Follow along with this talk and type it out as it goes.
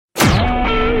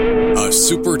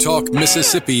SuperTalk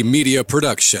Mississippi media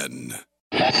production.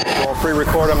 We'll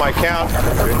pre-record on my count.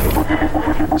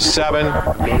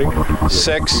 7,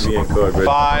 6,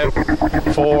 5,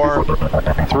 4,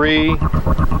 3,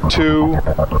 2.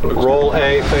 Roll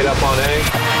A, fade up on A.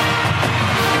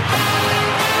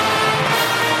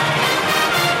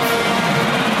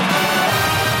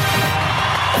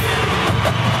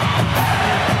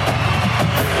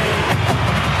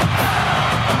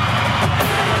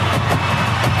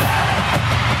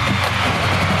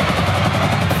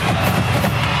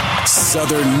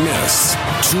 Southern Miss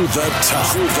to the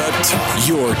top.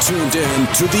 You're tuned in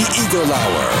to the Eagle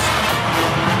Hour.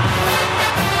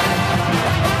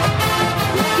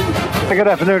 Good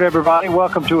afternoon, everybody.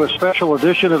 Welcome to a special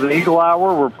edition of the Eagle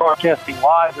Hour. We're broadcasting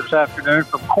live this afternoon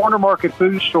from Corner Market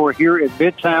Food Store here in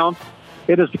Midtown.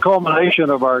 It is the culmination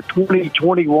of our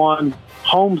 2021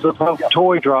 Homes of Hope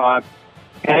toy drive,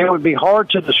 and it would be hard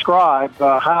to describe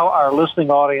how our listening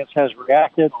audience has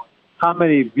reacted, how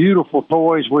many beautiful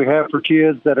toys we have for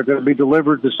kids that are going to be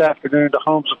delivered this afternoon to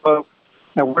Homes of Hope.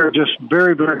 And we're just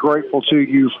very, very grateful to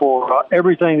you for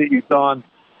everything that you've done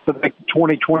to make the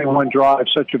 2021 drive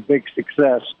such a big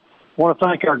success. I want to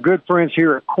thank our good friends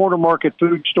here at Corner Market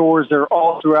Food Stores. They're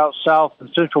all throughout South and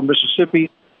Central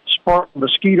Mississippi, Spartan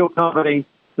Mosquito Company,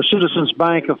 the Citizens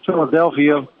Bank of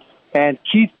Philadelphia, and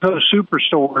Keith Co.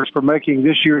 Superstores for making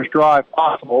this year's drive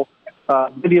possible.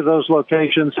 Many of those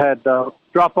locations had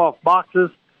drop-off boxes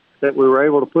that we were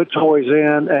able to put toys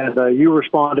in, and you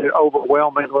responded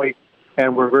overwhelmingly,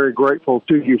 and we're very grateful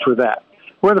to you for that.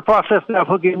 We're in the process now of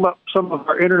hooking up some of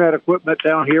our internet equipment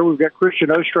down here. We've got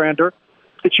Christian Ostrander,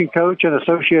 pitching coach and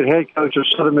associate head coach of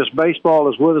Southern Miss Baseball,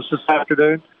 is with us this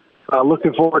afternoon.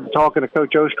 Looking forward to talking to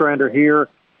Coach Ostrander here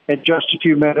in just a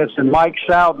few minutes. And Mike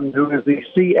Sowden, who is the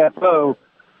CFO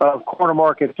of Corner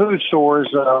Market Food Stores,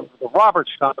 the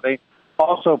Roberts Company,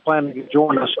 also planning to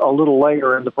join us a little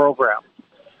later in the program.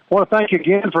 I want to thank you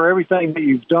again for everything that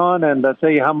you've done, and tell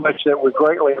you how much that we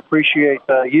greatly appreciate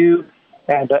you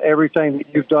and everything that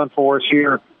you've done for us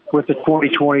here with the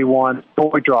 2021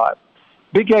 toy drive.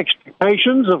 Big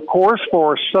expectations, of course,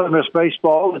 for Southern Miss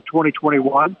Baseball in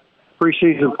 2021.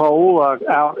 Preseason poll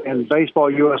out in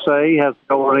Baseball USA has the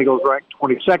Golden Eagles ranked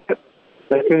 22nd.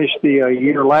 They finished the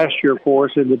year last year, of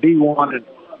course, in the D1 and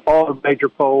all the major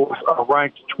polls are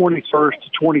ranked 21st to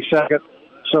 22nd.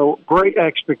 So great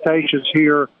expectations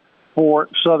here for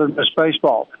Southern Miss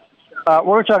Baseball.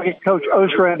 We're going to try to get Coach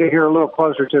Ostrander here a little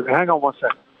closer to me. Hang on one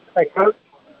second. Hey, Coach,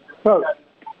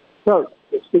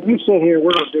 if you sit here,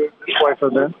 we're going to do it this way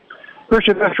for them.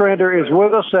 Christian Ostrander is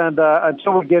with us, and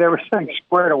until we get everything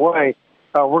squared away,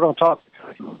 we're going to talk to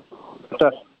Coach.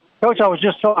 But, Coach, I was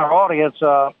just telling our audience,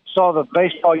 saw the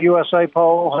Baseball USA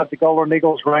poll, had the Golden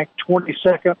Eagles ranked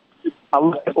 22nd. I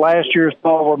looked at last year's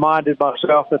poll, reminded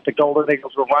myself that the Golden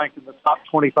Eagles were ranked in the top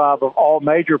 25 of all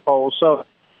major polls. So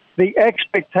the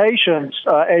expectations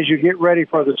as you get ready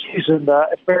for the season,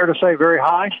 fair to say, very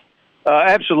high?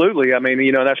 Absolutely. I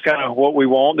mean, that's kind of what we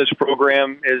want. This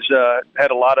program has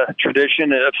had a lot of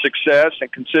tradition of success and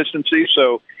consistency.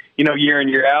 So, year in,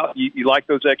 year out, you like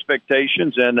those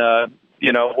expectations, and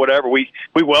whatever. We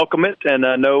welcome it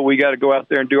and know we got to go out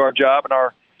there and do our job and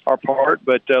our part,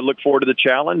 but look forward to the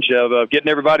challenge of getting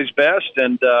everybody's best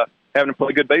and having to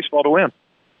play good baseball to win.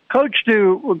 Coach,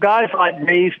 do guys like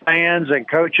me, fans and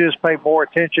coaches, pay more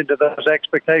attention to those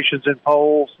expectations in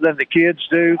polls than the kids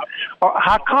do?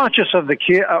 How conscious of the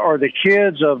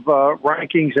kids of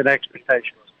rankings and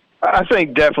expectations? I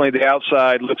think definitely the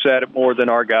outside looks at it more than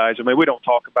our guys. I mean, we don't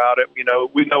talk about it. We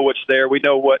know what's there. We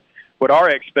know what our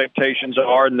expectations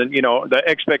are, and then the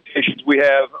expectations we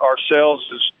have ourselves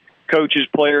as coaches,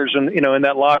 players, and in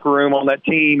that locker room on that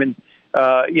team, and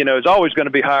is always going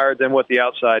to be higher than what the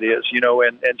outside is,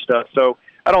 and stuff. So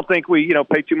I don't think we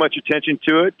pay too much attention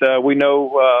to it. We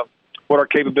know what our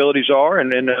capabilities are,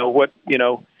 and what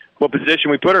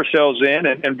position we put ourselves in,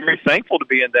 and very thankful to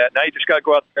be in that. Now you just got to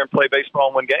go out there and play baseball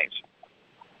and win games.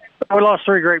 We lost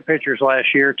 3 great pitchers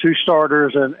last year, 2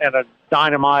 starters and a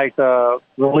dynamite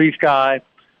relief guy.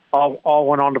 All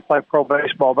went on to play pro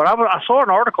baseball. But I saw an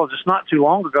article just not too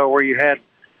long ago where you had,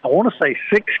 I want to say,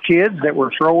 6 kids that were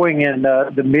throwing in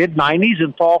the mid-90s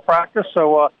in fall practice.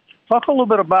 So talk a little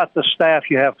bit about the staff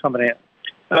you have coming in.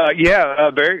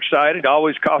 Very excited,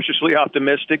 always cautiously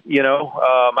optimistic.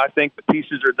 I think the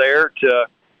pieces are there to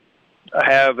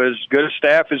have as good a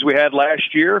staff as we had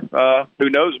last year. Who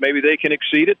knows? Maybe they can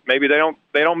exceed it. Maybe they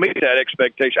don't meet that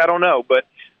expectation. I don't know, but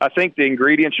I think the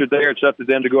ingredients are there. It's up to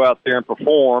them to go out there and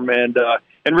perform, and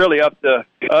really up to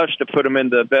us to put them in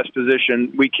the best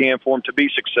position we can for them to be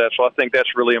successful. I think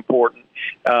that's really important.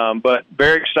 But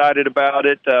very excited about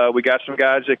it. We got some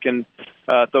guys that can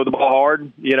throw the ball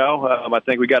hard. I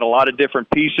think we got a lot of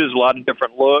different pieces, a lot of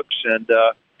different looks, and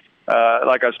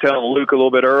like I was telling Luke a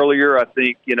little bit earlier, I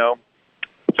think I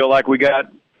feel like we got,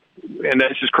 and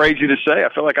this is crazy to say,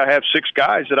 I feel like I have 6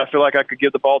 guys that I feel like I could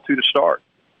give the ball to start.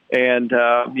 And,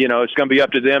 it's going to be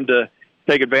up to them to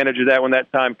take advantage of that when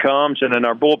that time comes. And then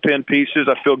our bullpen pieces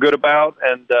I feel good about.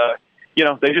 And,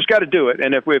 they just got to do it.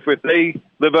 And if they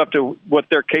live up to what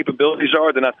their capabilities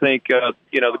are, then I think,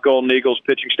 the Golden Eagles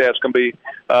pitching staff is going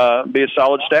to be a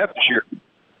solid staff this year.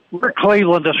 Rick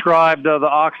Cleveland described the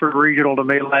Oxford Regional to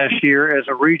me last year as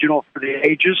a regional for the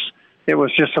ages. It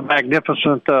was just a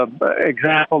magnificent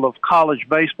example of college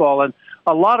baseball. And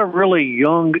a lot of really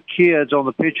young kids on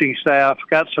the pitching staff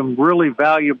got some really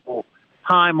valuable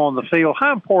time on the field.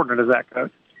 How important is that,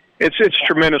 Coach? It's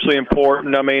tremendously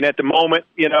important. I mean, at the moment,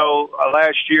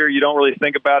 last year you don't really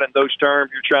think about it in those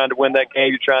terms. You're trying to win that game.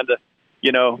 You're trying to,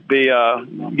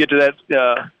 get to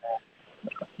that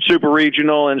super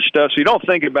regional and stuff. So you don't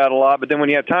think about it a lot. But then when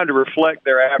you have time to reflect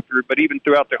thereafter, but even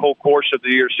throughout the whole course of the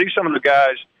year, see some of the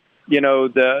guys,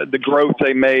 the growth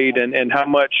they made and how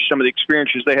much some of the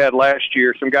experiences they had last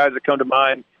year. Some guys that come to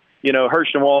mind,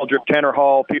 Hurston Waldrop, Tanner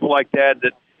Hall, people like that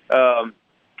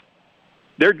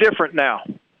they're different now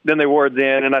than they were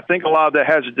then. And I think a lot of that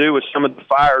has to do with some of the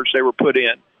fires they were put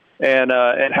in and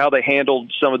how they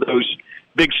handled some of those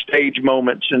big stage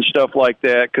moments and stuff like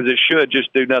that, because it should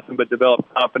just do nothing but develop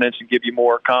confidence and give you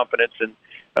more confidence in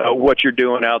what you're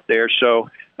doing out there. So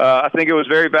I think it was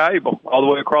very valuable all the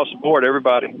way across the board.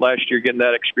 Everybody last year getting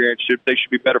that experience, they should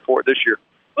be better for it this year.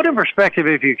 Put in perspective,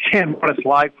 if you can, what it's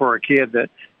like for a kid that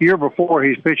year before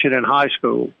he's pitching in high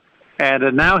school,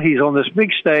 and now he's on this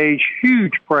big stage,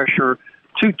 huge pressure,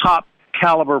 2 top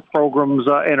caliber programs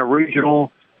in a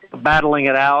regional, battling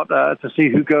it out to see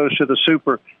who goes to the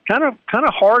super. Kind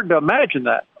of hard to imagine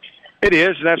that. It is,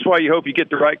 and that's why you hope you get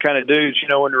the right kind of dudes,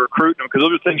 when you're recruiting them, because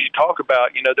those are things you talk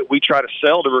about, that we try to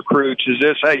sell to recruits is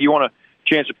this: hey, you want a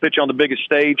chance to pitch on the biggest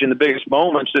stage in the biggest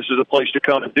moments, this is a place to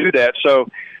come and do that. So,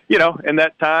 in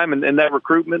that time and that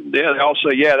recruitment, they all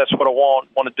say, yeah, that's what I want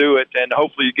to do it. And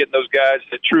hopefully you're getting those guys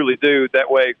that truly do. That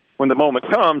way, when the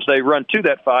moment comes, they run to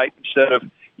that fight instead of,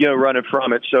 running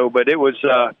from it. So, but it was,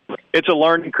 it's a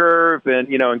learning curve, and,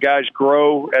 and guys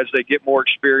grow as they get more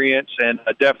experience, and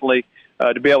definitely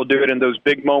to be able to do it in those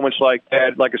big moments like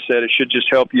that, like I said, it should just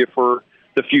help you for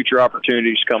the future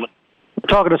opportunities coming. We're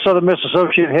talking to Southern Miss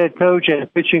Associate Head Coach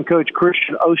and Pitching Coach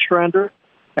Christian Ostrander,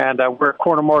 and we're at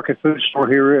Corner Market Food Store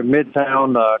here in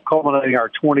Midtown, culminating our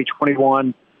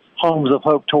 2021 Homes of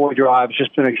Hope Toy Drive. It's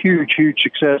just been a huge, huge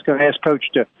success. Going to ask Coach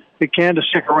to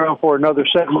stick around for another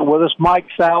segment with us. Mike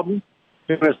Sowden,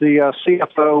 who is the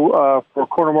CFO for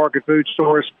Corner Market Food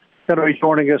Stores, going to be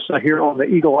joining us here on the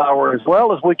Eagle Hour, as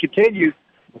well as we continue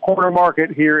the Corner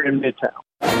Market here in Midtown.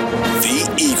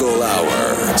 The Eagle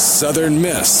Hour. Southern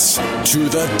Miss to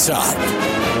the top.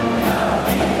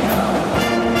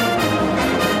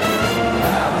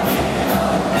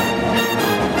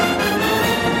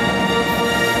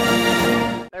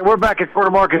 We're back at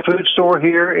Corner Market Food Store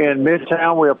here in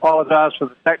Midtown. We apologize for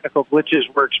the technical glitches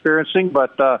we're experiencing,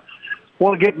 but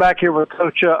want to get back here with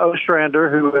Coach Ostrander,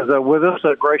 who is with us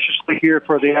graciously here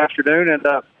for the afternoon.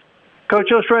 And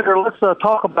Coach Ostrander, let's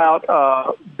talk about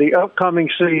the upcoming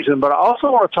season, but I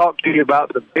also want to talk to you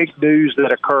about the big news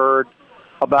that occurred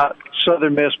about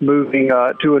Southern Miss moving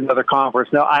to another conference.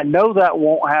 Now, I know that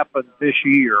won't happen this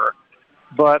year,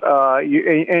 but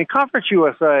in Conference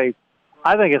USA,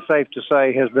 I think it's safe to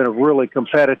say, has been a really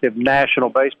competitive national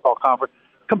baseball conference.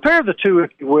 Compare the two,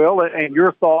 if you will, and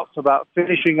your thoughts about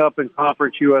finishing up in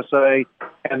Conference USA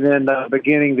and then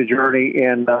beginning the journey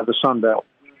in the Sun Belt.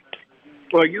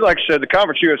 Well, like I said, the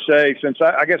Conference USA, since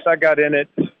I guess I got in it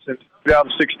since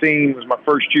 2016 was my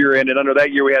first year in it. Under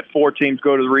that year, we had 4 teams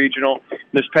go to the regional.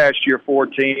 This past year, 4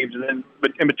 teams, and then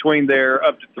in between there,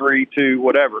 up to 3, 2,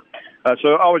 whatever.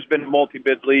 So I've always been a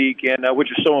multi-bid league, and which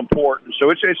is so important. So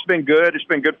it's been good. It's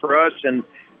been good for us, and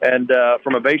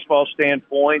from a baseball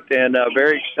standpoint, and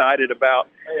very excited about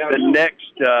the next,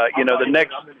 the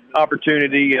next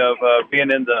opportunity of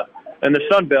being in the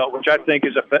Sun Belt, which I think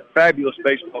is a fabulous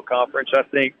baseball conference. I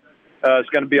think it's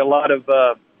going to be a lot of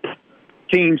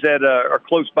teams that are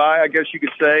close by, I guess you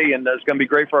could say, and it's going to be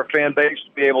great for our fan base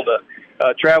to be able to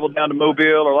travel down to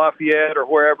Mobile or Lafayette or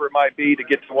wherever it might be to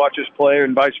get to watch us play,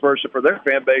 and vice versa for their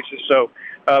fan bases. So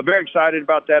very excited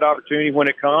about that opportunity when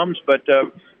it comes. But,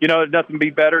 there's nothing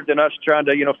be better than us trying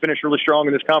to, finish really strong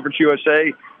in this Conference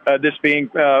USA, this being,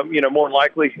 more than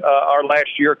likely our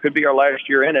last year, could be our last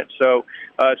year in it. So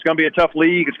it's going to be a tough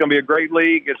league. It's going to be a great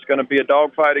league. It's going to be a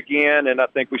dogfight again, and I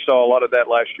think we saw a lot of that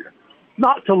last year.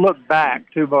 Not to look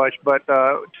back too much, but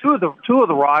two of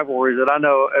the rivalries that I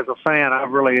know as a fan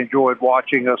I've really enjoyed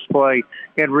watching us play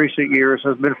in recent years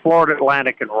has been Florida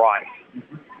Atlantic and Rice.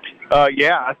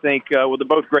 I think they're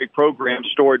both great programs,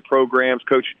 storied programs.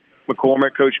 Coach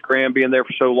McCormick, Coach Graham being there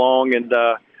for so long, and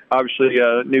obviously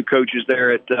new coaches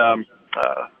there at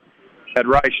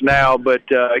Rice now. But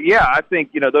I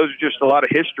think those are just a lot of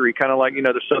history, kind of like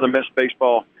the Southern Miss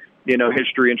baseball.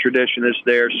 History and tradition is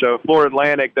there. So Florida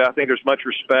Atlantic, I think there's much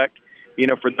respect,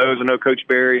 for those. I know Coach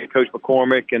Berry and Coach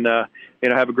McCormick and,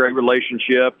 have a great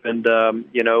relationship. And,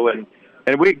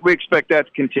 and we expect that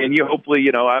to continue. Hopefully,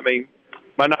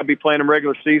 might not be playing in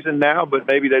regular season now, but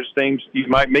maybe there's things you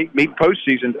might meet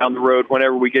postseason down the road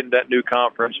whenever we get in that new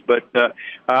conference. But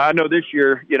I know this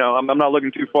year, I'm not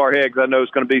looking too far ahead because I know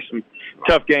it's going to be some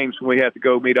tough games when we have to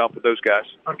go meet up with those guys.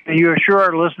 Can you assure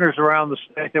our listeners around the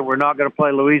state that we're not going to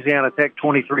play Louisiana Tech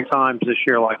 23 times this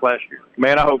year like last year?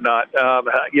 Man, I hope not.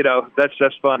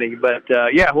 That's funny. But,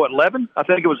 11? I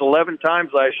think it was 11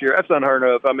 times last year. That's unheard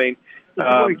of. I mean,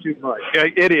 way too much.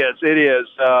 It is.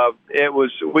 It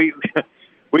was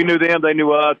we knew them, they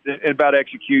knew us, and about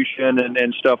execution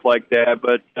and stuff like that.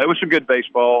 But it was some good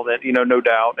baseball, that no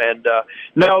doubt. And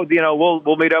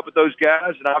we'll meet up with those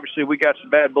guys. And obviously, we got some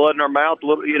bad blood in our mouth, a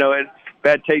little, and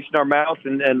bad taste in our mouth,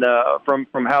 and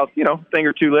from how thing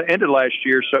or two ended last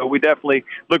year. So we definitely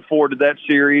look forward to that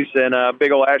series, and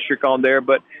big old asterisk on there.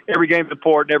 But every game's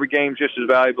important, every game's just as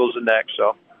valuable as the next.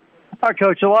 So. All right,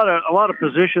 Coach. A lot of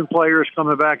position players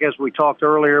coming back. As we talked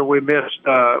earlier, we missed.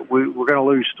 We're going to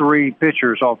lose 3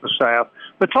 pitchers off the staff.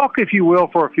 But talk, if you will,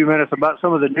 for a few minutes about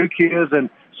some of the new kids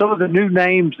and some of the new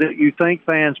names that you think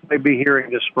fans may be hearing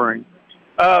this spring.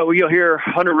 You'll hear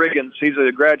Hunter Riggins. He's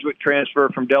a graduate transfer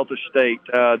from Delta State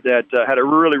that had a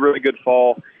really, really good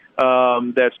fall.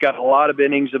 That's got a lot of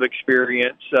innings of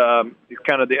experience. He's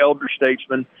kind of the elder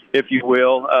statesman, if you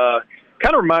will.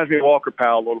 Kind of reminds me of Walker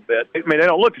Powell a little bit. I mean, they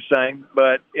don't look the same,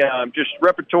 but just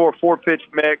repertoire, 4-pitch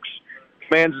mix,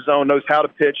 commands his own, knows how to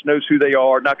pitch, knows who they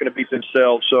are, not going to beat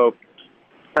themselves. So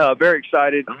very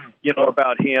excited,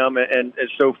 about him and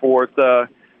so forth.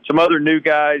 Some other new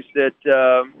guys that,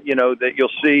 that you'll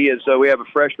see is we have a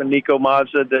freshman, Nico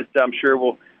Mazza, that I'm sure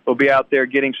will be out there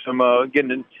getting some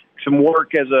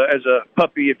work as a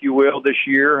puppy, if you will, this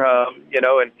year,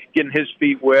 and getting his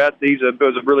feet wet. He's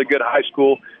was a really good high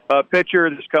school pitcher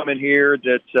that's come in here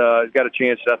that's got a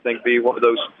chance to, I think, be one of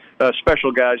those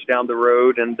special guys down the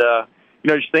road. And,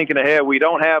 just thinking ahead, we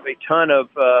don't have a ton of,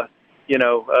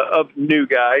 of new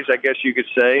guys, I guess you could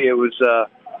say. It was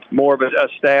more of a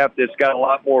staff that's got a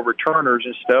lot more returners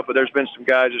and stuff, but there's been some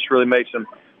guys that's really made some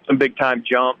big-time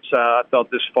jumps. I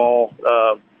thought this fall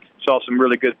saw some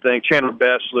really good things. Chandler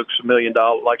Best looks $1 million,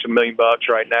 like $1 million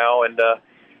right now,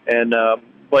 and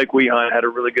Blake Weehunt had a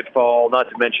really good fall, not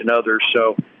to mention others.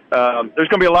 So there's going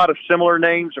to be a lot of similar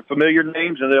names or familiar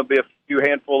names, and there'll be a few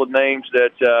handful of names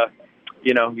that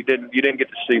you didn't get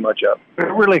to see much of.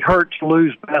 It really hurt to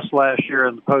lose Best last year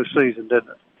in the postseason, didn't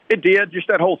it? It did, just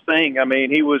that whole thing. I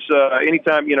mean, he was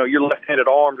anytime your left-handed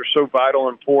arms are so vital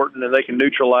and important, and they can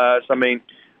neutralize. I mean.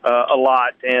 A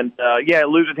lot. And,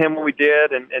 losing him when we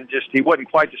did, and just he wasn't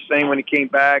quite the same when he came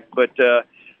back. But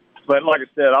like I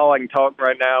said, all I can talk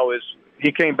right now is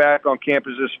he came back on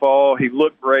campus this fall. He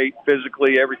looked great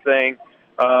physically, everything,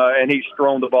 and he's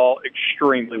thrown the ball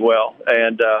extremely well.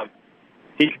 And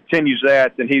he continues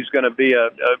that, then he's going to be a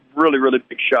really, really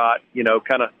big shot,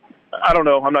 kind of, I don't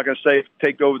know, I'm not going to say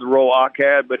take over the role Ock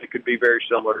had, but it could be very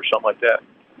similar or something like that.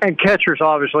 And catcher's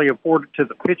obviously important to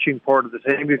the pitching part of the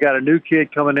team. You've got a new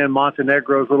kid coming in,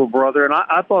 Montenegro's little brother. And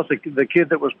I thought the kid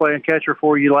that was playing catcher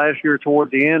for you last year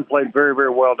toward the end played very, very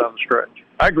well down the stretch.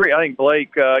 I agree. I think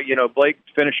Blake, Blake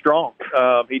finished strong.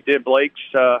 He did Blake's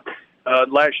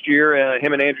last year.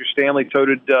 Him and Andrew Stanley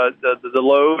toted the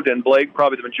load, and Blake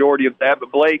probably the majority of that.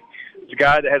 But Blake is a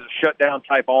guy that has a shutdown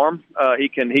type arm. He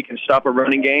can stop a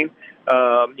running game.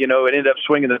 It ended up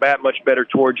swinging the bat much better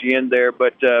towards the end there.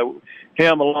 But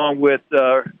him, along with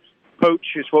Poach,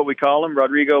 is what we call him,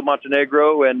 Rodrigo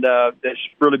Montenegro, and that's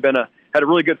really had a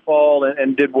really good fall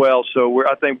and did well. So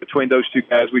I think between those two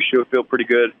guys, we should feel pretty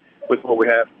good with what we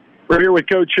have. We're here with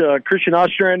Coach Christian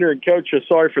Ostrander. And, Coach,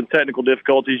 sorry for the technical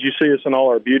difficulties. You see us in all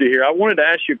our beauty here. I wanted to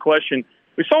ask you a question.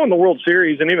 we saw in the World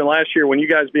Series, and even last year when you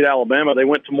guys beat Alabama, they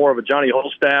went to more of a Johnny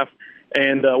Holstaff.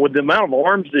 And with the amount of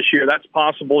arms this year, that's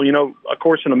possible, of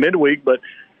course, in a midweek. But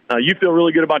you feel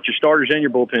really good about your starters and your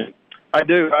bullpen. I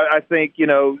do. I think, and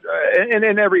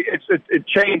it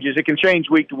changes. It can change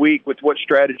week to week with what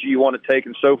strategy you want to take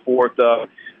and so forth.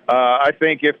 I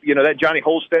think if, that Johnny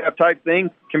Holstaff type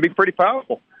thing can be pretty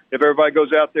powerful if everybody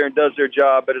goes out there and does their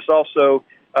job. But it's also,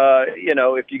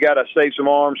 if you got to save some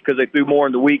arms because they threw more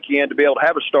in the weekend, to be able to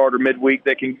have a starter midweek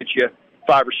that can get you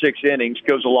 5 or 6 innings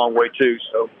goes a long way too.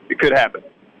 So it could happen.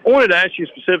 I wanted to ask you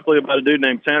specifically about a dude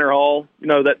named Tanner Hall.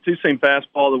 That two-seam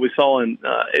fastball that we saw, and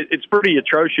it's pretty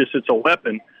atrocious. It's a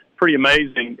weapon, pretty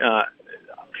amazing.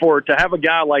 To have a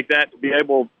guy like that to be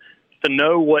able to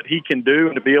know what he can do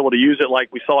and to be able to use it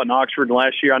like we saw in Oxford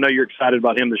last year. I know you're excited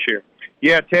about him this year.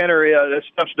 Yeah, Tanner, that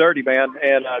stuff's dirty, man.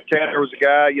 And Tanner was a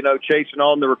guy, chasing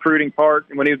on the recruiting part.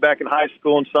 And when he was back in high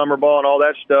school and summer ball and all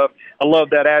that stuff, I love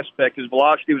that aspect. His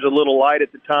velocity was a little light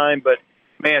at the time, but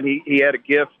man, he had a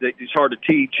gift that is hard to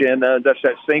teach, and that's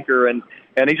that sinker. And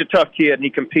he's a tough kid, and he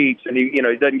competes, and he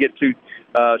doesn't get too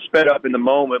sped up in the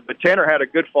moment. But Tanner had a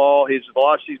good fall. His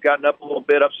velocity's gotten up a little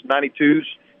bit, up to 92s,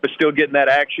 but still getting that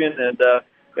action. And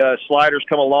sliders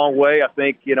come a long way. I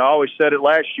think, I always said it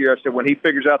last year. I said when he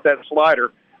figures out that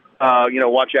slider,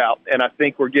 watch out. And I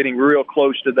think we're getting real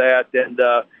close to that. And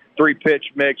 3-pitch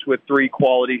mix with 3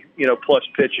 quality, plus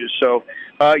pitches. So,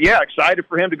 excited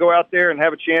for him to go out there and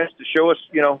have a chance to show us,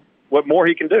 what more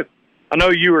he can do. I know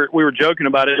we were joking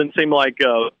about it. It didn't seem like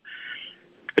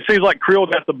it seems like Creel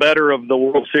got the better of the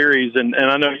World Series, and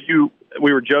I know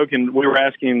we were joking. We were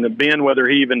asking Ben whether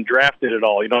he even drafted at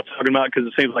all. Talking about, because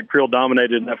it seems like Creel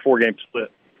dominated in that 4-game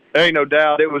split. There ain't no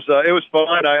doubt. It was fun.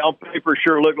 On paper,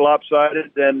 sure looked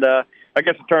lopsided, and I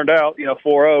guess it turned out,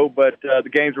 4-0, but the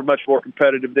games were much more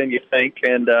competitive than you think,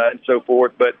 and so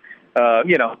forth. But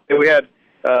we had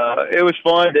it was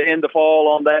fun to end the fall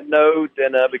on that note,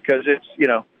 and because it's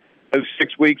those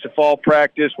 6 weeks of fall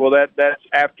practice. Well, that's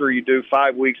after you do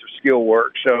 5 weeks of skill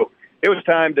work. So it was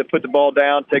time to put the ball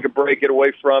down, take a break, get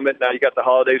away from it. Now you got the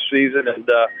holiday season, and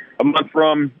a month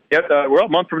from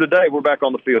today, we're back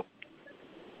on the field.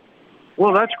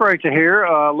 Well, that's great to hear.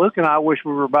 Luke and I wish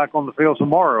we were back on the field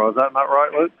tomorrow. Is that not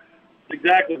right, Luke?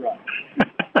 Exactly right.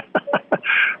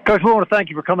 Coach, we want to thank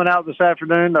you for coming out this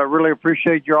afternoon. I really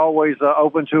appreciate you're always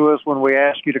open to us when we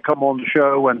ask you to come on the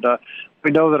show. And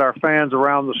we know that our fans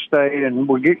around the state, and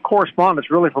we get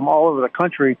correspondence really from all over the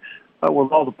country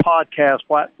with all the podcast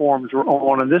platforms we're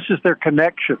on. And this is their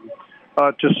connection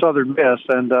to Southern Miss.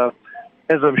 And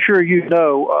as I'm sure you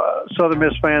know, Southern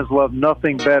Miss fans love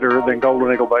nothing better than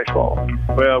Golden Eagle baseball.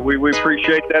 Well, we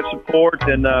appreciate that support,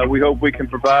 and we hope we can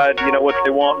provide, what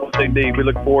they want, what they need. We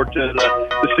look forward to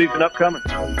the season upcoming.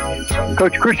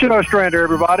 Coach Christian Ostrander,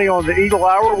 everybody, on the Eagle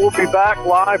Hour. We'll be back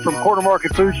live from Corner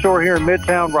Market Food Store here in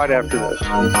Midtown right after this.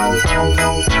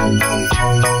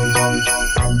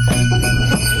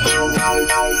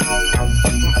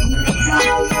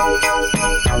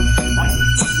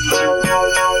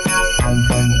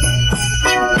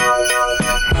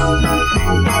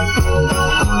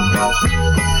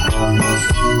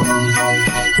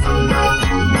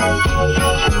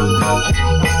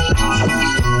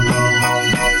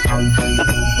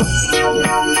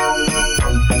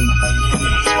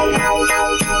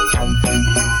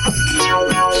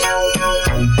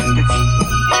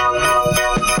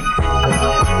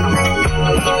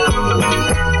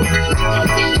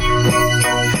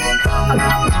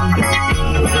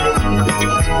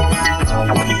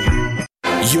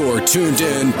 You're tuned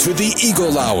in to the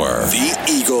Eagle Hour. The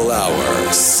Eagle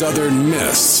Hour. Southern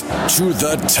Miss to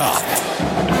the top.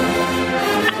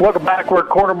 Welcome back. We're at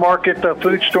Corner Market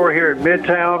Food Store here in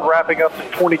Midtown, wrapping up the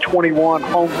 2021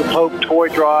 Home with Hope Toy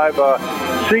Drive.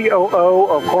 COO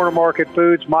of Corner Market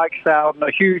Foods, Mike Stoughton,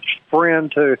 a huge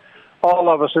friend to all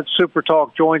of us at Super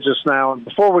Talk, joins us now. And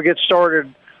before we get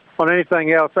started on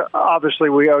anything else, obviously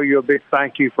we owe you a big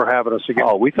thank you for having us again.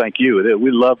 Oh, we thank you. We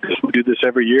love this. We do this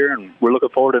every year, and we're looking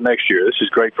forward to next year. This is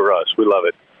great for us. We love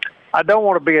it. I don't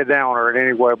want to be a downer in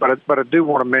any way, but I do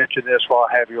want to mention this while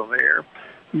I have you on the air.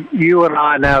 You and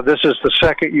I now, this is the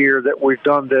second year that we've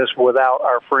done this without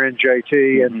our friend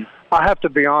JT, and I have to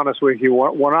be honest with you.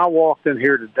 When I walked in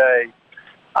here today,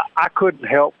 I couldn't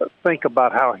help but think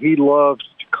about how he loves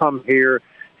to come here.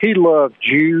 He loved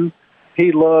you.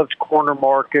 He loved Corner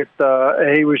Market.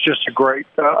 He was just a great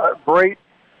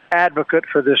advocate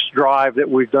for this drive that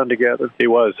we've done together. He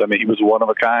was. I mean, he was one of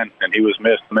a kind, and he was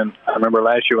missed. I mean, I remember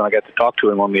last year when I got to talk to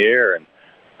him on the air, and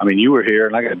I mean, you were here,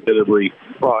 and I got visibly.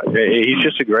 Right. He's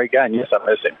just a great guy, and yes, I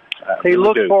miss him. He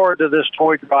looks forward to this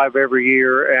toy drive every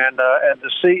year, and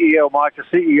the CEO, Mike, the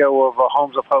CEO of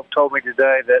Homes of Hope, told me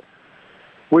today that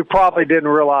we probably didn't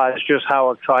realize just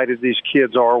how excited these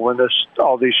kids are when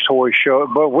all these toys show up.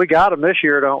 But we got them this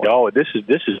year, don't we? Oh, this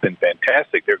has been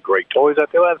fantastic. They're great toys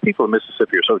out there. The people in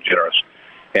Mississippi are so generous,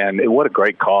 and what a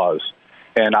great cause.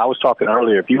 And I was talking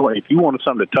earlier, if you wanted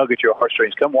something to tug at your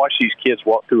heartstrings, come watch these kids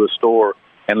walk through a store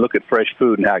and look at fresh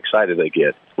food and how excited they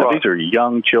get. Now, these are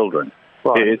young children.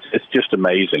 Right. It's just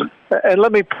amazing. And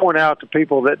let me point out to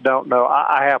people that don't know,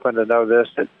 I happen to know this,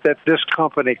 that this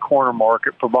company, Corner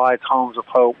Market, provides Homes of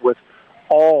Hope with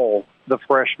all the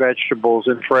fresh vegetables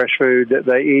and fresh food that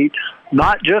they eat,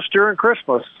 not just during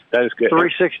Christmas. That is good.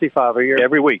 365 a year.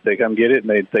 Every week they come get it,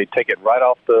 and they take it right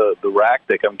off the rack.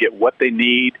 They come get what they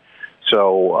need.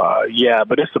 So,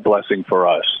 but it's a blessing for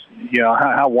us. You know,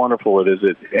 how wonderful it is.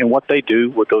 And what they do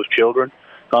with those children,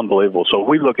 unbelievable. So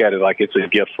we look at it like it's a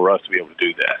gift for us to be able to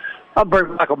do that. I'll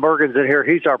bring Michael Mergens in here.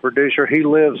 He's our producer. He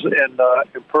lives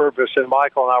in Purvis, and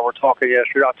Michael and I were talking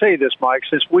yesterday. I'll tell you this, Mike,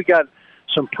 since we got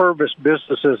some Purvis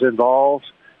businesses involved,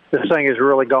 this thing has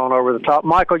really gone over the top.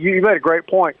 Michael, you made a great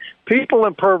point. People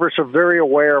in Purvis are very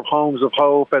aware of Homes of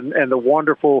Hope and the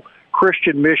wonderful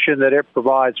Christian mission that it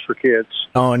provides for kids.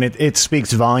 Oh, and it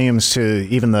speaks volumes to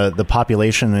even the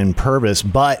population in Purvis,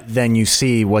 but then you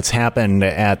see what's happened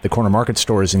at the Corner Market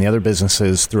stores and the other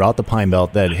businesses throughout the Pine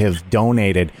Belt that have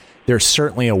donated. They're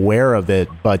certainly aware of it,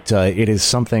 but it is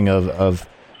something of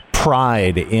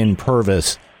pride in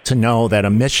Purvis to know that a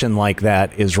mission like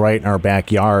that is right in our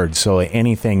backyard. So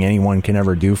anything anyone can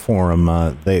ever do for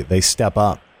them, they step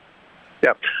up.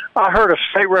 Yeah. I heard a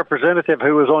state representative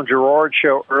who was on Gerard's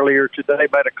show earlier today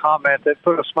made a comment that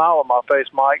put a smile on my face,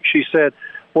 Mike. She said,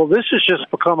 well, this has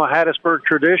just become a Hattiesburg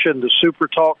tradition, the Super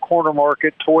Talk Corner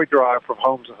Market toy drive from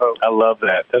Homes of Hope. I love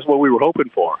that. That's what we were hoping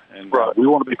for. And we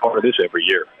want to be part of this every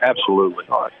year. Absolutely.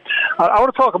 All right. I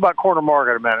want to talk about Corner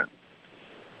Market a minute.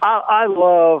 I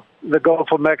love the Gulf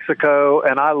of Mexico,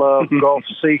 and I love Gulf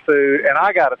seafood, and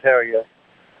I got to tell you,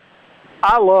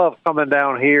 I love coming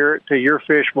down here to your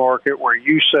fish market where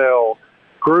you sell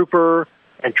grouper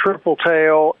and triple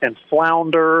tail and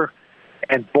flounder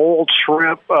and boiled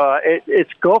shrimp. It's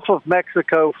Gulf of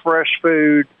Mexico fresh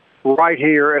food right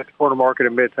here at the Corner Market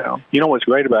in Midtown. You know what's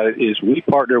great about it is we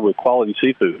partner with Quality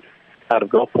Seafood out of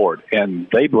Gulfport, and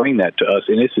they bring that to us,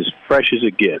 and it's as fresh as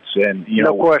it gets. And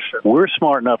no question. We're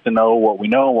smart enough to know what we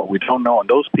know and what we don't know, and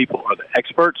those people are the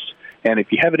experts. And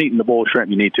if you haven't eaten the boiled shrimp,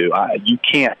 you need to. You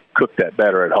can't cook that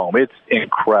better at home. It's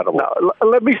incredible. Now,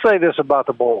 let me say this about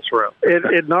the boiled shrimp.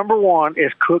 It number one,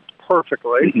 is cooked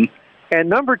perfectly. Mm-hmm. And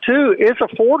number two, it's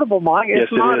affordable, Mike.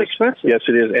 It's not expensive. Yes,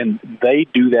 it is. And they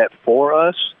do that for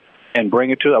us and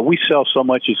bring it to us. We sell so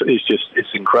much, it's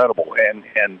incredible.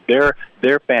 And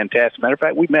they're fantastic. Matter of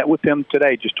fact, we met with them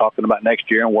today just talking about next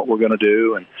year and what we're going to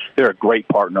do. And they're a great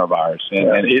partner of ours.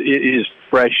 And it is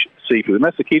fresh seafood. And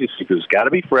that's the key to seafood. It's got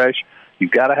to be fresh.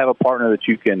 You've got to have a partner that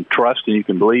you can trust and you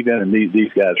can believe in, and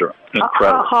these guys are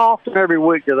incredible. How often every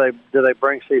week do they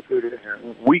bring seafood in here?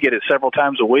 We get it several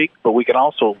times a week, but we can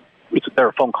also, they're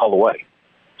a phone call away.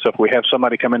 So if we have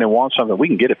somebody come in and want something, we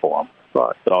can get it for them.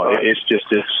 Right. So it's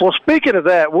Well, speaking of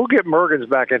that, we'll get Mergens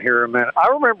back in here in a minute. I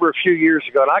remember a few years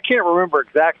ago, and I can't remember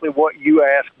exactly what you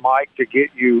asked Mike to get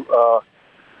you,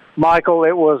 Michael.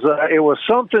 It was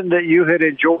something that you had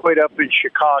enjoyed up in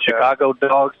Chicago. Chicago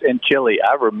dogs and chili.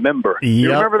 I remember. Yep.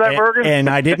 You remember that, Mergens? And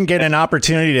I didn't get an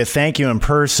opportunity to thank you in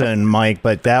person, Mike,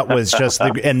 but that was just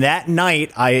and that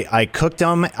night I cooked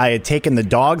them. I had taken the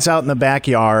dogs out in the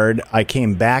backyard. I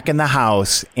came back in the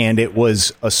house, and it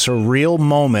was a surreal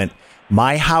moment.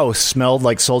 My house smelled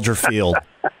like Soldier Field.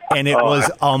 And it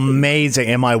was amazing.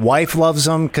 And my wife loves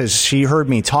them because she heard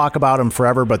me talk about them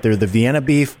forever, but they're the Vienna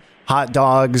beef hot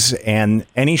dogs, and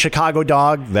any Chicago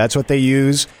dog, that's what they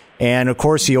use. And of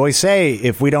course, you always say,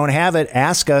 if we don't have it,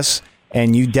 ask us.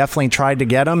 And you definitely tried to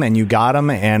get them, and you got them.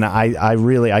 And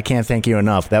I can't thank you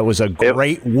enough. That was a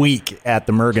great week at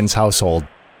the Mergens household.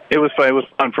 It was fun. It was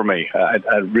fun for me.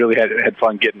 I really had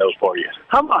fun getting those for you.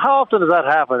 How often does that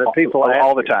happen? That people ask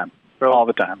all the time, all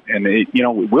the time. And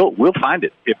we'll find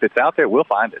it if it's out there. We'll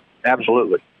find it.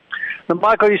 Absolutely. Now,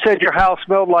 Michael, you said your house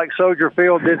smelled like Soldier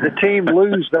Field. Did the team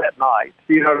lose that night?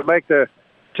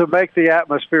 To make the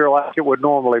atmosphere like it would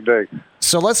normally be.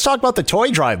 So let's talk about the toy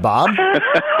drive, Bob.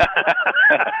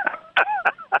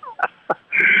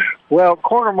 Well,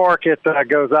 Corner Market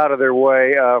goes out of their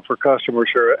way for customer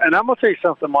service. And I'm going to tell you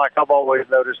something, Mike, I've always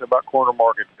noticed about Corner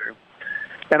Market, too.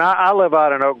 And I live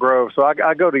out in Oak Grove, so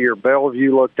I go to your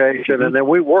Bellevue location, and then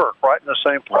we work right in the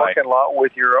same parking lot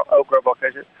with your Oak Grove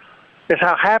location. Is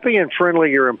how happy and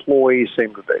friendly your employees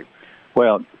seem to be.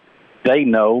 Well, they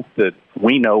know that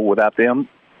we know without them,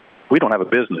 we don't have a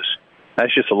business.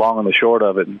 That's just the long and the short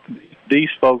of it. These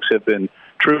folks have been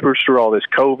troopers through all this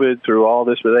COVID, through all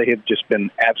this, but they have just been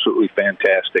absolutely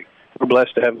fantastic. We're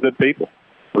blessed to have good people.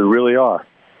 We really are.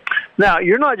 Now,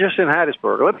 you're not just in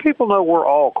Hattiesburg. Let people know we're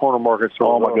all corner markets.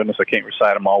 Oh, my goodness, I can't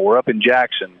recite them all. We're up in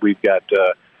Jackson. We've got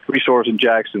 3 stores in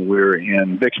Jackson. We're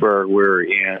in Vicksburg. We're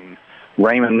in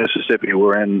Raymond, Mississippi.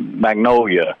 We're in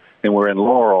Magnolia. And we're in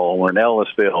Laurel. We're in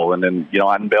Ellisville. And then,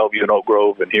 out in Bellevue and Oak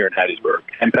Grove and here in Hattiesburg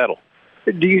and Petal.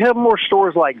 Do you have more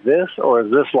stores like this, or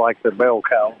is this like the bell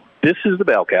cow? This is the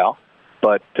bell cow,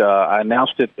 but I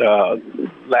announced it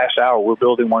last hour. We're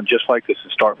building one just like this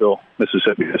in Starkville,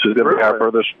 Mississippi. This is going to be our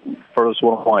furthest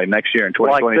one away next year in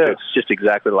 2022. Like it's just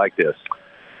exactly like this.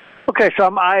 Okay, so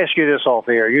I asked you this off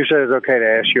the air. You said it's okay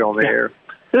to ask you on the air.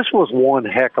 This was one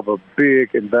heck of a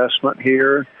big investment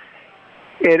here.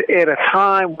 At a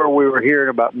time where we were hearing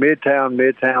about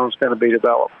Midtown's going to be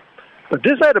developed. But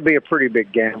this had to be a pretty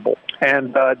big gamble.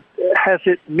 And has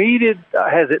it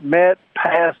met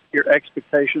past your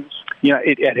expectations?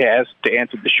 It has, to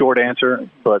answer the short answer.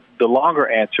 But the longer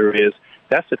answer is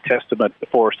that's a testament to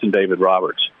Forrest and David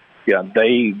Roberts. Yeah,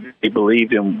 they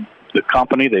believed in the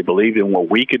company. They believed in what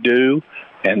we could do.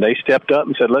 And they stepped up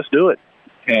and said, let's do it.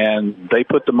 And they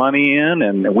put the money in,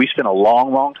 and we spent a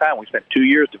long, long time. We spent 2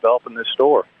 years developing this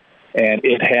store. And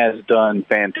it has done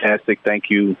fantastic. Thank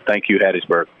you,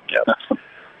 Hattiesburg. Yep.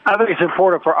 I think it's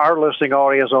important for our listening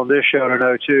audience on this show to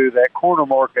know, too, that Corner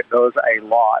Market does a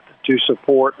lot to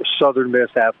support Southern Miss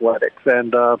athletics.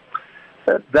 And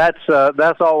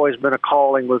that's always been a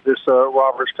calling with this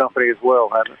Roberts company as well,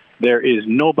 hasn't it? There is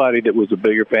nobody that was a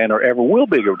bigger fan or ever will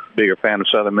be a bigger fan of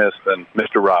Southern Miss than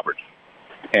Mr. Roberts.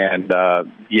 And,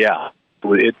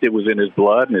 it was in his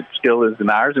blood, and it still is in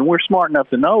ours. And we're smart enough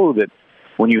to know that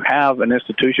when you have an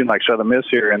institution like Southern Miss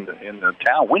here in the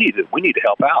town, we need to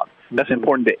help out. That's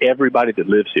important to everybody that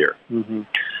lives here. Mm-hmm.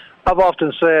 I've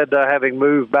often said, having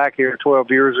moved back here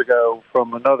 12 years ago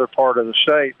from another part of the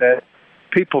state, that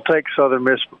people take Southern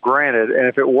Miss for granted. And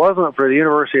if it wasn't for the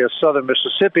University of Southern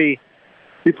Mississippi,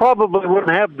 you probably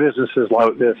wouldn't have businesses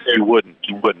like this. You wouldn't.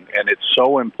 And it's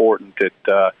so important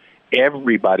that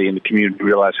everybody in the community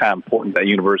realize how important that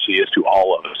university is to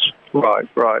all of us.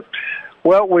 Right.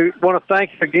 Well, we want to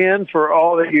thank you again for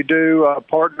all that you do.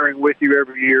 Partnering with you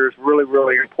every year is really,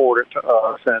 really important to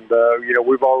us. And,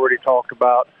 we've already talked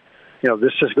about,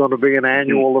 this is going to be an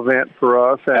annual event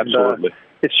for us. And, absolutely.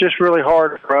 It's just really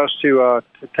hard for us to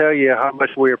tell you how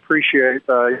much we appreciate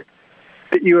that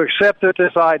you accepted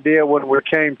this idea when we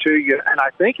came to you. And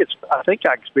I think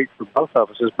I can speak for both of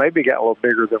us. It's maybe got a little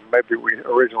bigger than maybe we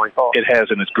originally thought. It has,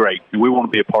 and it's great. We want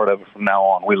to be a part of it from now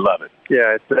on. We love it.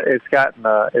 Yeah,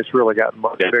 it's really gotten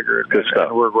much bigger. Good stuff.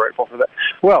 And we're grateful for that.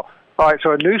 Well, all right,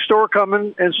 so a new store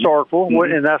coming in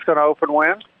Starkville, and that's going to open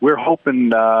when? We're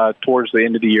hoping towards the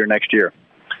end of the year next year.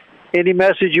 Any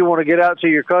message you want to get out to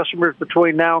your customers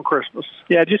between now and Christmas?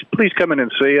 Yeah, just please come in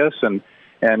and see us and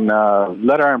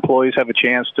let our employees have a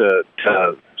chance to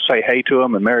say hey to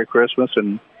them and Merry Christmas,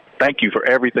 and thank you for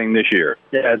everything this year.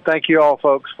 Yeah, and thank you all,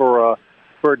 folks, for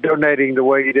donating the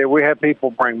way you did. We had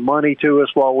people bring money to us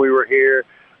while we were here.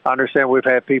 I understand we've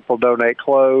had people donate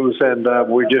clothes, and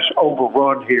we just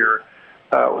overrun here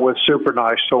with super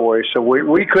nice toys. So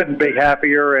we couldn't be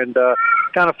happier, and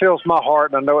kind of fills my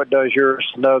heart, and I know it does yours,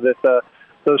 to know that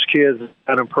those kids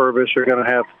down in Purvis are going to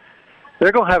have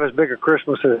as big a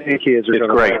Christmas as any kids are going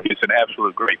to have. It's great. It's an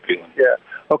absolute great feeling. Yeah.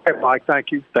 Okay, Mike,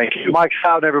 thank you. Thank you. Mike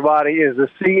Howden, everybody, is the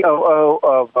COO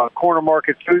of Corner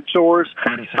Market Food Stores.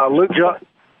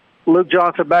 Luke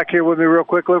Johnson back here with me real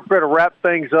quick. Luke, we're going to wrap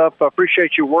things up. I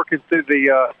appreciate you working through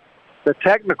the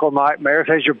technical nightmares.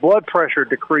 Has your blood pressure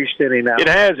decreased any now? It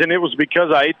has, and it was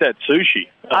because I ate that sushi.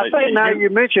 I think now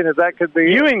you mentioned it, that could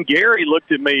be You and Gary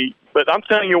looked at me, but I'm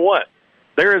telling you what,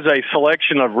 there is a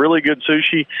selection of really good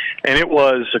sushi, and it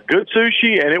was a good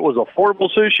sushi, and it was affordable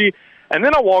sushi. And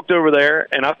then I walked over there,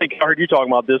 and I think I heard you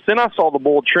talking about this. Then I saw the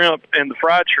boiled shrimp and the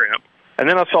fried shrimp, and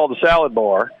then I saw the salad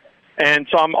bar. And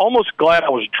so I'm almost glad I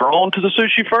was drawn to the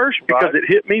sushi first because it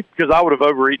hit me, because I would have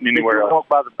overeaten anywhere else. Walk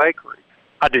by the bakery.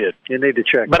 I did. You need to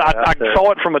check. But I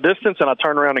saw it from a distance, and I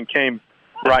turned around and came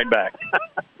right back.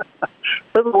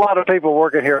 There's a lot of people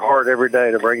working here hard every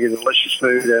day to bring you delicious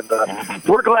food, and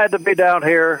we're glad to be down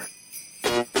here.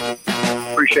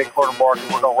 Appreciate Corner Market.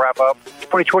 We're going to wrap up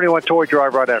 2021 Toy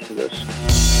Drive right after this.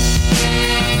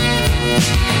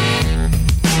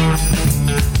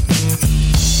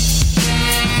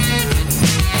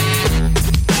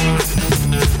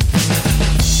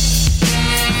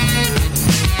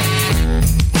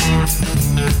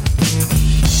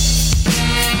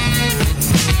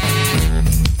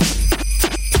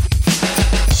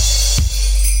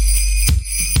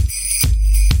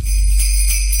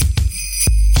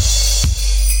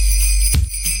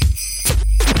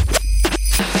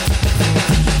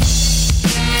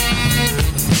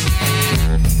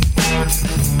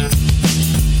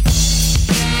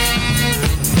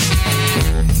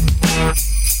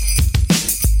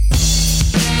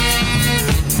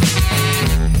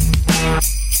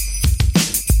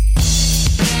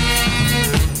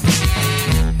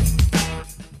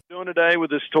 today with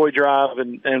this toy drive,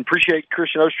 and appreciate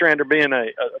Christian Ostrander being a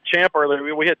champ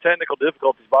earlier. We had technical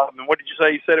difficulties, Bob. And what did you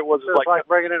say? You said it was like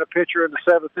bringing in a pitcher in the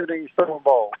seventh inning, throwing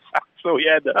balls. So we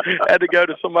had to go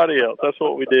to somebody else. That's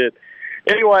what we did.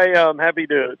 Anyway, I'm happy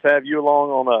to have you along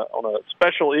on a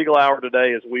special Eagle Hour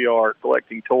today, as we are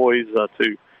collecting toys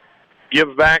to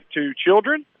give back to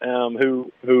children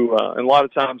who and a lot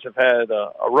of times have had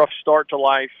a rough start to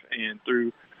life, and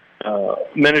through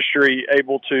ministry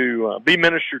able to be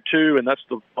ministered to, and that's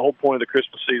the whole point of the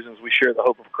Christmas season, is we share the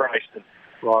hope of Christ, and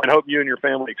hope you and your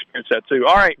family experience that too.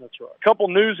 All right, that's right. A couple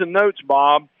news and notes,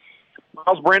 Bob.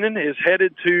 Miles Brennan is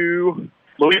headed to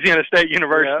Louisiana State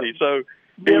University, so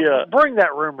bring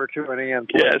that rumor to an end.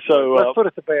 Please. Yeah, so let's put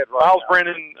it to bed right Miles now.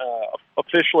 Brennan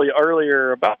officially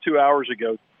earlier, about 2 hours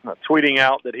ago, tweeting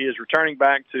out that he is returning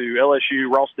back to LSU.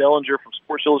 Ross Dellinger from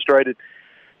Sports Illustrated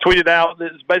tweeted out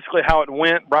this is basically how it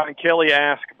went. Brian Kelly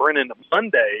asked Brennan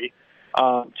Monday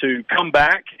to come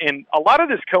back, and a lot of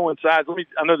this coincides.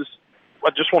 I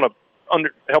just want to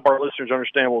help our listeners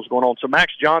understand what was going on. So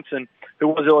Max Johnson, who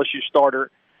was LSU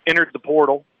starter, entered the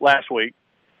portal last week,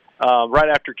 right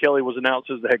after Kelly was announced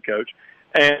as the head coach.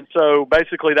 And so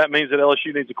basically that means that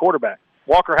LSU needs a quarterback.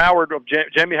 Walker Howard of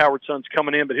Jamie Howard's son's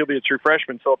coming in, but he'll be a true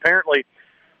freshman. So apparently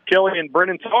Kelly and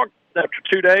Brennan talked after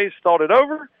 2 days, thought it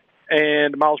over,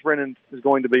 and Miles Brennan is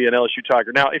going to be an LSU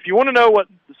Tiger. Now, if you want to know what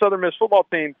the Southern Miss football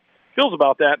team feels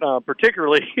about that,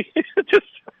 particularly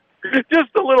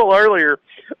just a little earlier,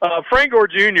 Frank Gore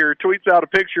Jr. tweets out a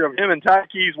picture of him and Ty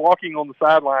Keys walking on the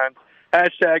sidelines,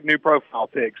 #new profile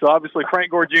pic. So obviously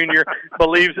Frank Gore Jr.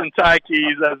 believes in Ty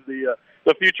Keys as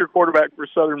the future quarterback for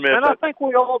Southern Miss. And I think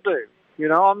we all do.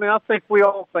 I think we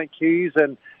all think Keys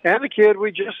and the kid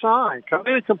we just signed come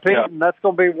in and compete, and that's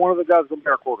going to be one of the guys going to be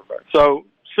our quarterback. So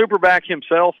Superback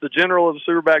himself, the general of the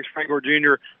Superbacks, Frank Gore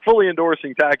Jr., fully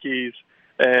endorsing Ty Keys.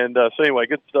 And so anyway,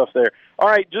 good stuff there. All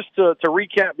right, just to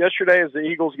recap, yesterday as the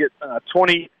Eagles get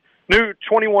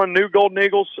 21 new Golden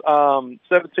Eagles,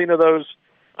 17 of those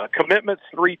commitments,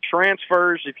 3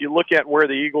 transfers. If you look at where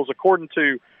the Eagles, according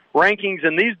to rankings,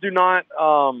 and these do not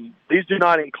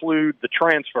include the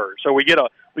transfers. So we get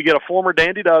a former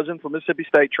Dandy Dozen from Mississippi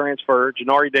State transfer,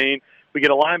 Janari Dean. We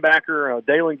get a linebacker,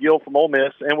 Dalen Gill from Ole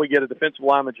Miss, and we get a defensive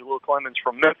lineman, Jalil Clemens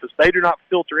from Memphis. They do not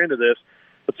filter into this.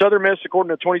 But Southern Miss,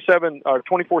 according to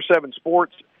 24/7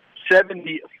 Sports,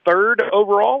 73rd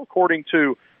overall. According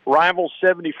to Rivals,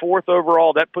 74th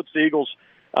overall. That puts the Eagles,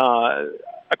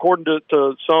 according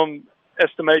to some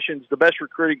estimations, the best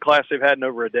recruiting class they've had in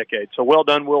over a decade. So well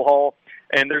done, Will Hall.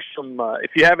 And there's some,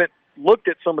 if you haven't looked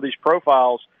at some of these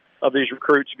profiles of these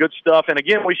recruits, good stuff. And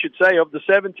again, we should say of the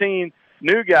 17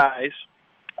 new guys,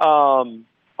 11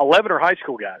 are high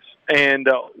school guys. And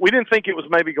we didn't think it was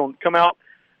maybe going to come out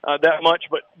that much,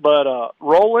 but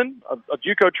Roland, a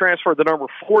JUCO transfer, the number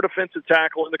 4 defensive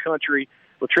tackle in the country,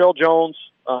 Latrell Jones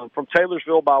from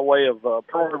Taylorsville by way of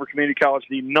Pearl River Community College,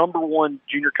 the number 1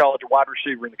 junior college wide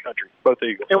receiver in the country, both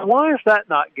Eagles. And why is that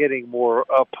not getting more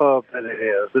pub than it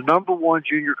is? The number 1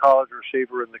 junior college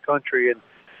receiver in the country, and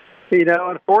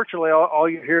unfortunately, all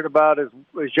you hear about is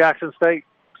Jackson State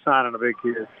signing a big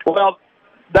kid. Well,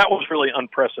 that was really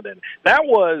unprecedented. That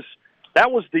was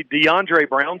the DeAndre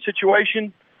Brown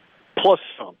situation plus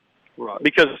some, right?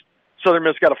 Because Southern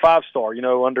Miss got a 5-star,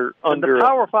 under the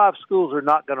Power 5 schools are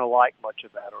not going to like much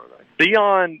of that, are they?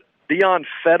 Deion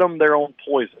fed them their own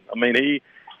poison. I mean,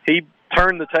 he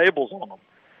turned the tables on them,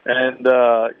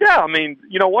 and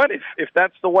you know what? If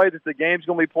that's the way that the game's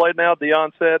going to be played now,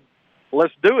 Deion said,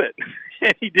 "Let's do it,"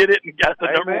 and he did it and got the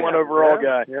number 1 overall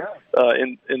guy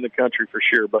in the country for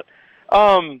sure. But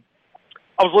I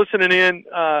was listening in.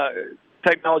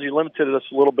 Technology limited us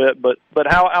a little bit, but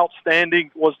how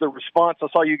outstanding was the response? I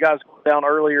saw you guys go down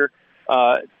earlier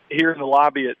here in the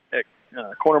lobby at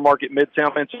Corner Market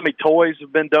Midtown. Man, so many toys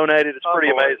have been donated. It's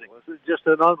pretty amazing. It's just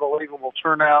an unbelievable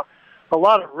turnout. A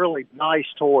lot of really nice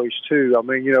toys, too. I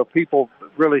mean, people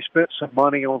really spent some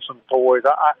money on some toys.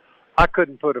 I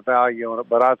couldn't put a value on it,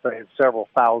 but I'd say it's several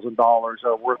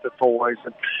 $1,000s worth of toys.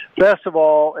 And best of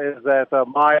all is that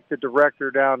Mike, the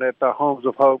director down at Homes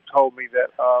of Hope, told me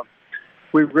that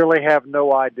we really have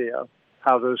no idea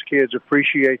how those kids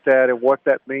appreciate that and what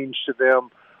that means to them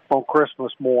on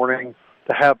Christmas morning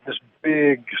to have this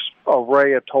big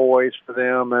array of toys for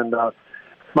them. And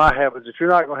my heavens, if you're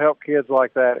not going to help kids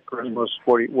like that at Christmas,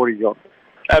 what are you going to do?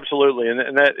 Absolutely,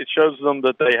 and that it shows them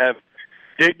that they have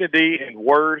dignity and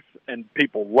worth, and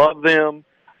people love them.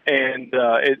 And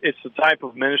it's the type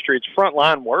of ministry. It's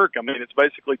frontline work. I mean, it's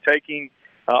basically taking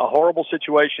a horrible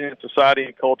situation in society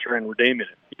and culture and redeeming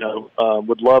it,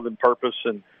 with love and purpose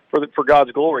and for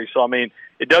God's glory. So, I mean,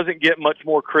 it doesn't get much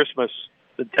more Christmas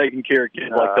than taking care of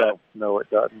kids like that. No, it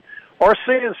doesn't. Or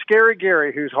seeing Scary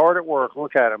Gary, who's hard at work.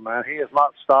 Look at him, man. He has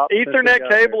not stopped. Ethernet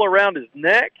cable around his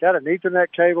neck. Got an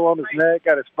Ethernet cable on his neck.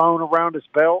 Got his phone around his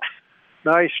belt.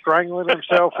 Now he's strangling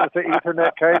himself with the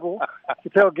Ethernet cable. You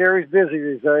can tell Gary's busy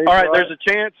these days. All right, there's a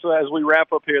chance as we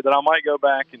wrap up here that I might go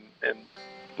back and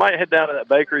might head down to that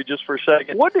bakery just for a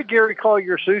second. What did Gary call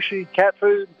your sushi? Cat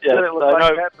food? Yeah, it looked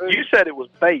like cat food? You said it was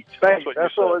bait. Bait.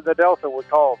 That's what the Delta would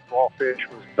call raw fish,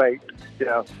 was bait.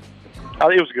 Yeah.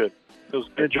 It was good. It was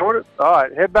good. Enjoyed it? All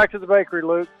right, head back to the bakery,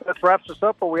 Luke. That wraps us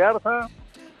up. Are we out of time?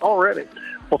 Already.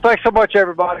 Well, thanks so much,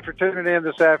 everybody, for tuning in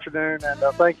this afternoon, and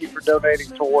thank you for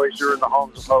donating toys during the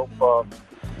Homes of Hope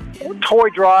Toy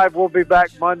Drive. We'll be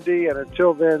back Monday, and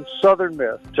until then, Southern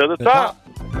Miss. To the top.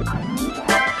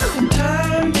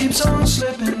 Time keeps on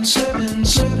slipping, slipping,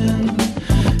 slipping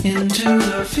into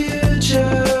the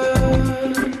future.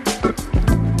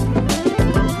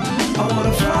 I want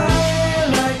to fly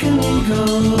like an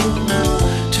eagle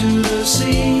to the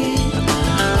sea.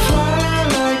 Fly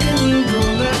like an eagle,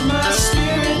 let my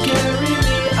spirit carry me.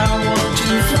 I want to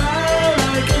fly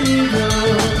like an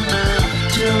eagle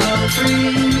till I'm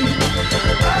free.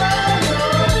 I go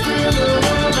through the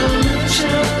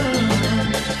revolution.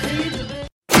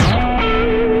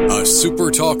 A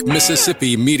SuperTalk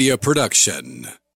Mississippi media production.